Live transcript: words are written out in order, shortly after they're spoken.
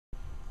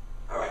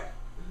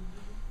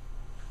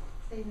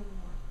say number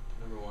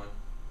 1. Number 1.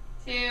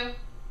 2.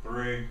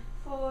 3.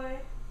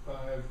 4.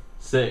 5.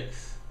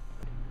 6.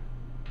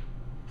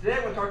 Today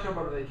I'm going to talk to you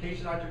about a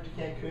vacation I took to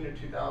Cancun in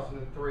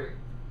 2003.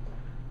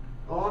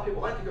 A lot of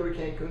people like to go to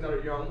Cancun that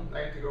are young.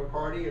 They like to go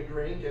party and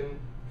drink and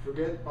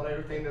forget about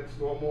everything that's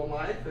normal in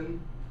life and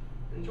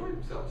enjoy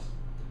themselves.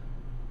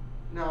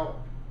 Now,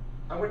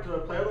 I went to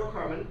Playa del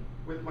Carmen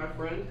with my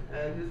friend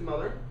and his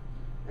mother.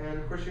 And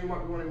of course you might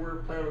be wondering where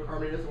Playa del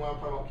Carmen is and why I'm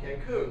talking about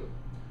Cancun.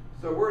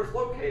 So where it's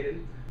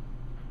located,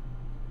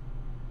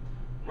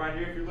 right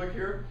here, if you look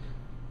here,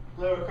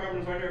 Playa del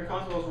Carmen is right here in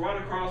Cozumel. It's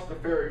right across the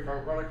ferry from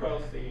it, right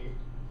across the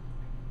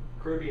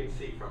Caribbean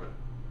Sea from it.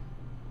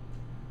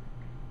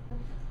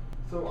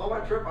 So on my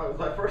trip, it was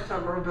my first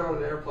time I've ever been on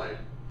an airplane.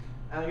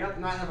 And I got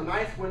to have a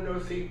nice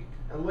window seat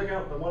and look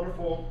out the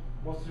wonderful,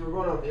 once we were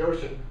going over the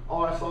ocean,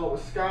 all I saw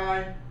was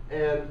sky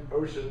and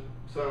ocean.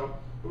 So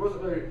it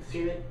wasn't really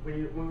scenic.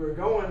 When we were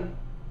going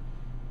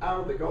out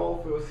of the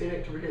Gulf, it was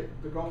scenic till we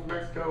hit the Gulf of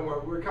Mexico. Where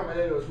we were coming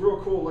in, it was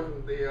real cool looking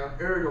at the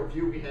aerial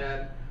view we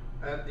had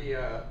at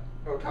the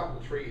on top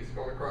of the trees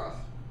going across.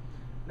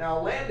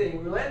 Now we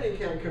landed in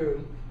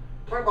Cancun.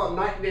 Talk about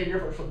night and day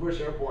difference from Bush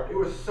Airport. It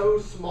was so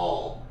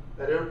small,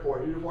 that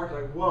airport. You just walked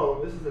like,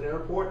 whoa, this is an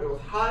airport. It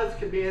was hot as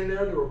could be in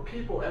there. There were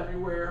people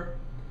everywhere.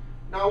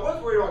 Now I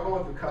was worried about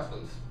going through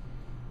customs.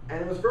 And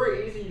it was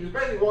very easy. You just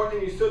basically walked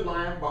in, you stood in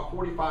line for about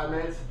 45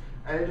 minutes,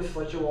 and it just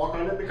let you walk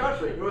on in the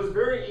country. It was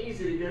very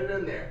easy to get it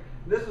in there.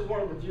 And this is one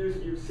of the views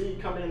that you see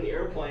coming in the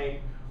airplane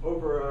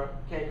over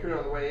Cancun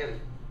on the way in.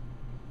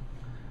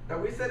 Now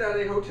we stayed at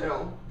a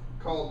hotel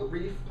called the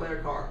Reef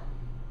Playa Car.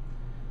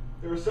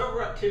 There were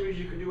several activities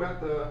you could do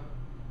at the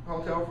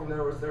hotel. From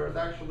there was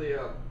actually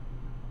a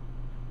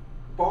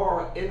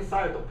bar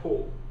inside the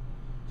pool.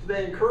 So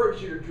they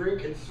encouraged you to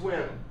drink and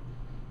swim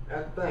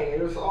at the thing.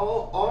 And it was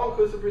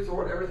all-inclusive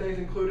resort. Everything's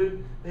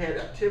included. They had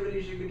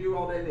activities you could do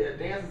all day. They had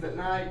dances at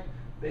night.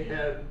 They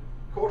had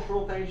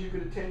cultural things you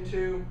could attend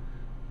to,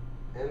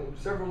 and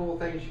several little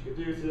things you could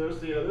do. So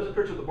there's a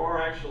picture of the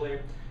bar actually.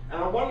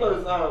 And on one of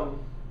those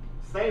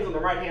things on the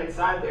right-hand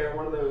side there,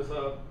 one of those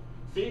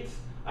seats,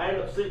 I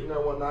ended up sleeping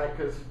there one night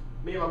because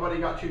me and my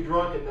buddy got too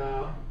drunk and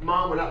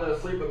Mom would not let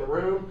us sleep in the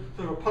room.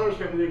 So for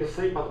punishment, we needed to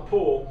sleep by the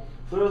pool.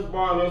 So there's the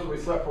bar, and those we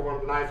slept for one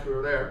of the nights we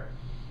were there.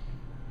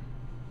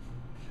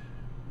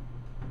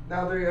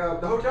 Now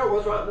the hotel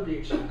was right on the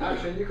beach.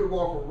 Actually, you could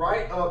walk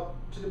right up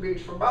to the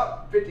beach for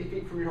about 50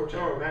 feet from your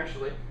hotel room.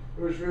 Actually,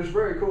 it was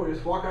very cool. You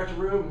just walk out your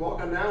room, walk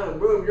on down, and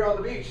boom, you're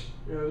on the beach.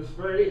 You know, it's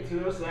very neat. So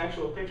this is an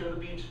actual picture of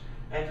the beach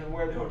and from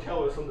where the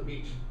hotel is from the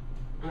beach.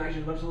 And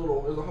actually, there's a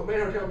main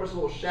hotel, a bunch of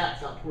little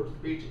shacks out towards the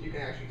beach that you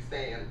can actually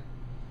stay in.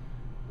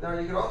 Now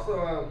you can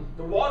also,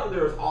 the water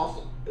there is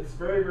awesome. It's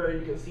very,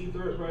 you can see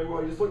through it very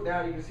well. You just look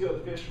down, you can see all the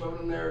fish swimming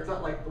in there. It's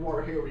not like the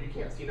water here where you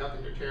can't see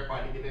nothing, you're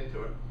terrified to get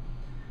into it.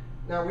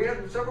 Now we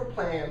had several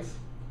plans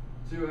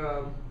to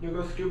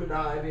go scuba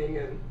diving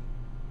and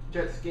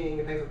jet skiing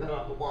and things like that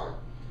out in the water.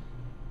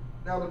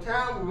 Now the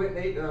town, we went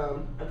and ate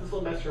at this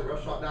little Mexican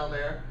restaurant down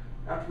there.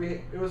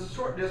 It was a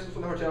short distance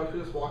from the hotel, so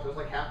we just walked. It was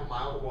like half a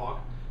mile to walk.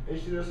 And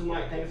you see there's some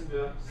like things in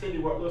the city,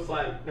 what it looks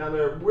like down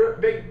there.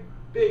 Big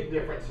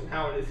difference from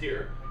how it is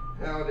here,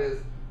 how it is.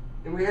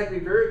 And we had to be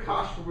very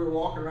cautious when we were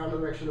walking around to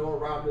make sure no one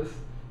robbed us.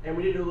 And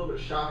we did do a little bit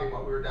of shopping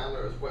while we were down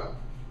there as well.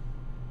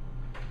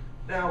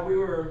 Now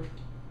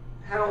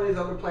had all these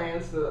other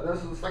plans.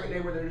 This is the second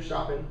day we're there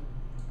shopping.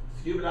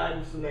 Scuba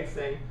diving is the next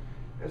thing.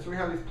 And so we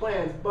have these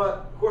plans,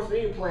 but of course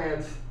any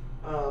plans,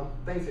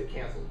 things get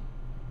canceled.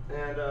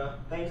 And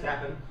things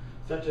happen,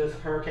 such as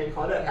Hurricane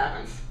Claudette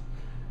happens.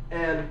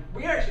 And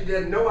we actually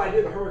had no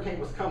idea the hurricane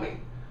was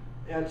coming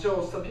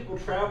until some people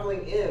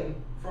traveling in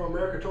from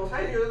America told us,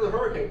 hey, there's a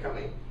hurricane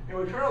coming. And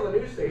we turn on the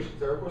news stations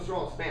there, of course they're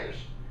all in Spanish,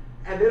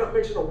 and they don't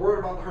mention a word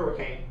about the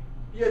hurricane.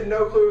 You had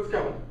no clue it's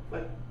coming.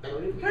 Like, they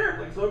don't even care.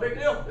 Like, it's no big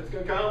deal. It's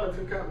gonna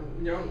come,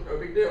 you know, no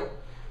big deal.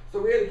 So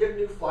we had to get a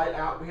new flight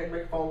out. We had to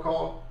make a phone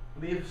call,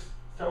 leave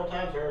several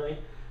times early.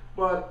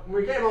 But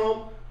when we came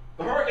home,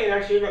 the hurricane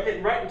actually ended up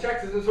hitting right in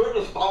Texas, and so it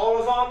just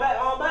followed us on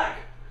back.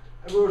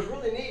 And it was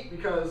really neat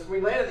because when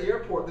we landed at the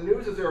airport, the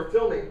news was they were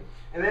filming,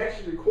 and they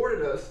actually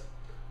recorded us,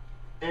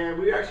 and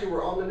we actually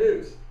were on the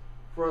news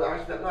for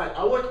that night.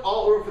 I looked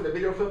all over for the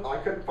video clip, I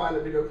couldn't find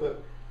the video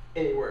clip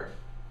anywhere.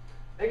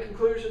 In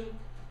conclusion,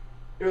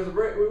 we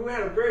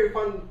had a very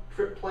fun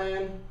trip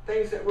planned.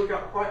 Things that worked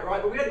out quite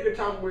right, but we had a good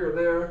time when we were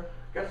there.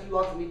 Got to do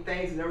lots of neat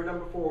things we've never done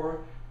before,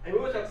 and we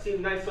always got to see a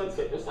nice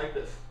sunset just like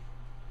this.